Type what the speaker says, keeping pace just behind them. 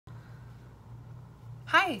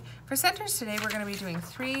Hi, for Centers today we're going to be doing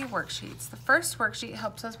 3 worksheets. The first worksheet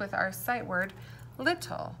helps us with our sight word,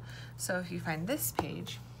 little. So if you find this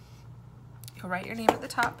page, you'll write your name at the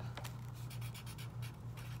top.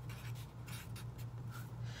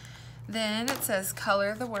 Then it says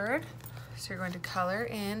color the word. So you're going to color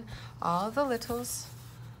in all of the littles.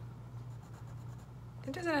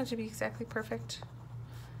 It doesn't have to be exactly perfect.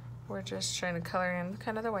 We're just trying to color in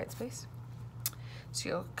kind of the white space. So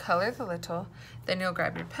you'll color the little, then you'll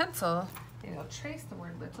grab your pencil and you'll trace the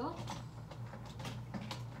word little.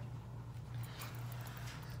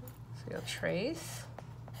 So you'll trace.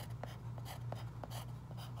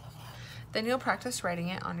 Then you'll practice writing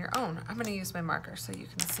it on your own. I'm going to use my marker so you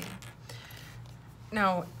can see.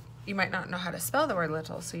 Now, you might not know how to spell the word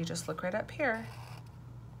little, so you just look right up here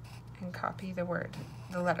and copy the word,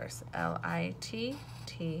 the letters, L-I-T-T-L-E.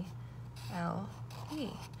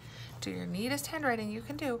 Do your neatest handwriting you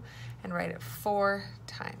can do and write it 4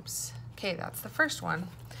 times. Okay, that's the first one,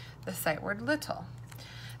 the sight word little.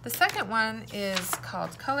 The second one is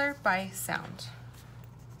called color by sound.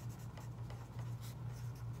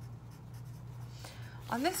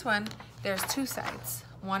 On this one, there's 2 sides.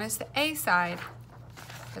 One is the A side,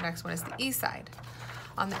 the next one is the E side.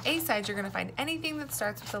 On the A side, you're gonna find anything that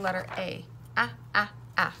starts with the letter A.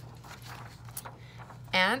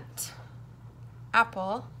 Ant,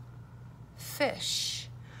 apple, fish.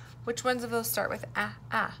 Which ones of those start with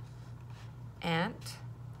Ant,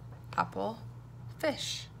 apple,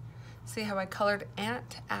 fish. See how I colored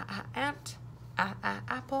ant, ant,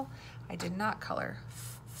 apple? I did not color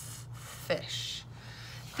fish.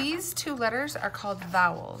 These 2 letters are called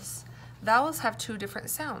vowels. Vowels have 2 different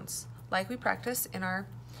sounds, like we practiced in our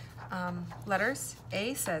letters.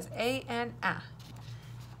 A says A and A.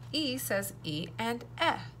 E says E and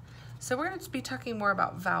E. So we're going to be talking more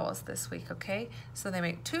about vowels this week, okay? So they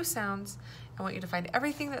make 2 sounds. I want you to find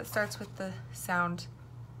everything that starts with the sound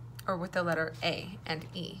or with the letter A and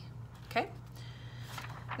E, okay?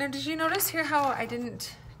 Now, did you notice here how I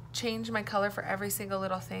didn't change my color for every single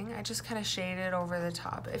little thing? I just kind of shaded over the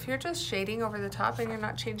top. If you're just shading over the top and you're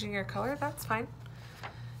not changing your color, that's fine.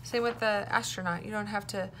 Same with the astronaut. You don't have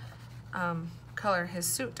to color his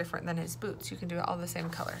suit different than his boots. You can do it all the same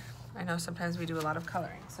color. I know sometimes we do a lot of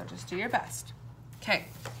coloring, so just do your best. Okay.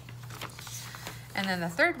 And then the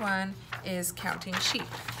third one is counting sheep.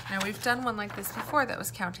 Now we've done one like this before that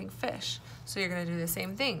was counting fish. So you're gonna do the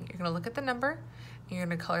same thing. You're gonna look at the number and you're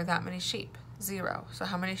gonna color that many sheep. 0. So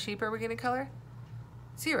how many sheep are we gonna color?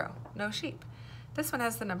 0, no sheep. This one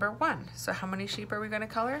has the number 1. So how many sheep are we gonna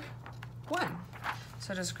color? 1.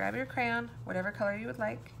 So just grab your crayon, whatever color you would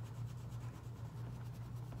like,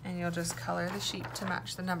 and you'll just color the sheep to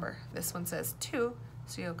match the number. This one says 2,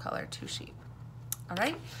 so you'll color 2 sheep. All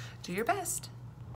right, do your best.